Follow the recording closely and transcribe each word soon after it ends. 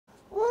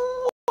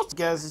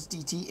Guys, it's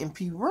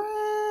DTMP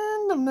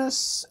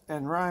Randomness,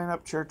 and Ryan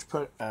Upchurch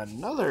put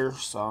another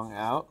song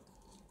out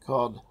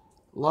called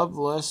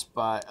Loveless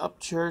by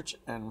Upchurch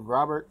and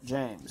Robert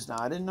James. Now,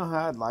 I didn't know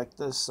how I'd like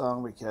this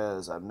song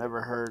because I've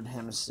never heard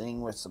him sing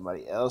with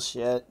somebody else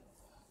yet.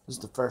 This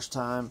is the first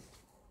time,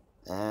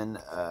 and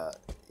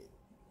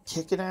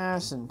kicking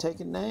ass and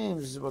taking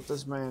names is what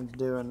this man's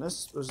doing.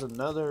 This was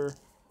another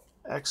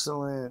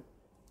excellent,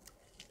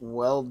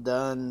 well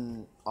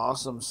done,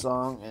 awesome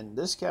song, and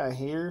this guy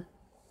here,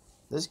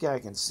 this guy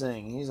can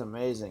sing. He's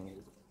amazing.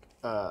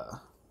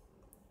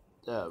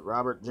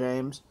 Robert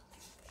James.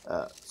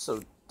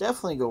 So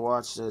definitely go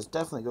watch this.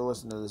 Definitely go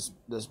listen to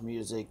this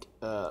music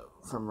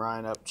from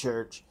Ryan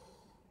Upchurch.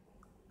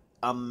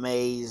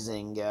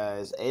 Amazing,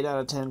 guys. 8 out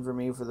of 10 for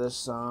me for this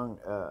song.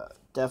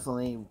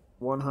 Definitely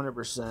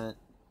 100%.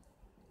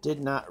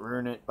 Did not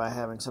ruin it by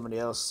having somebody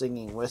else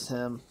singing with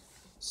him.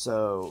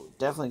 So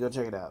definitely go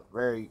check it out.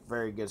 Very,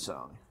 very good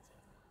song.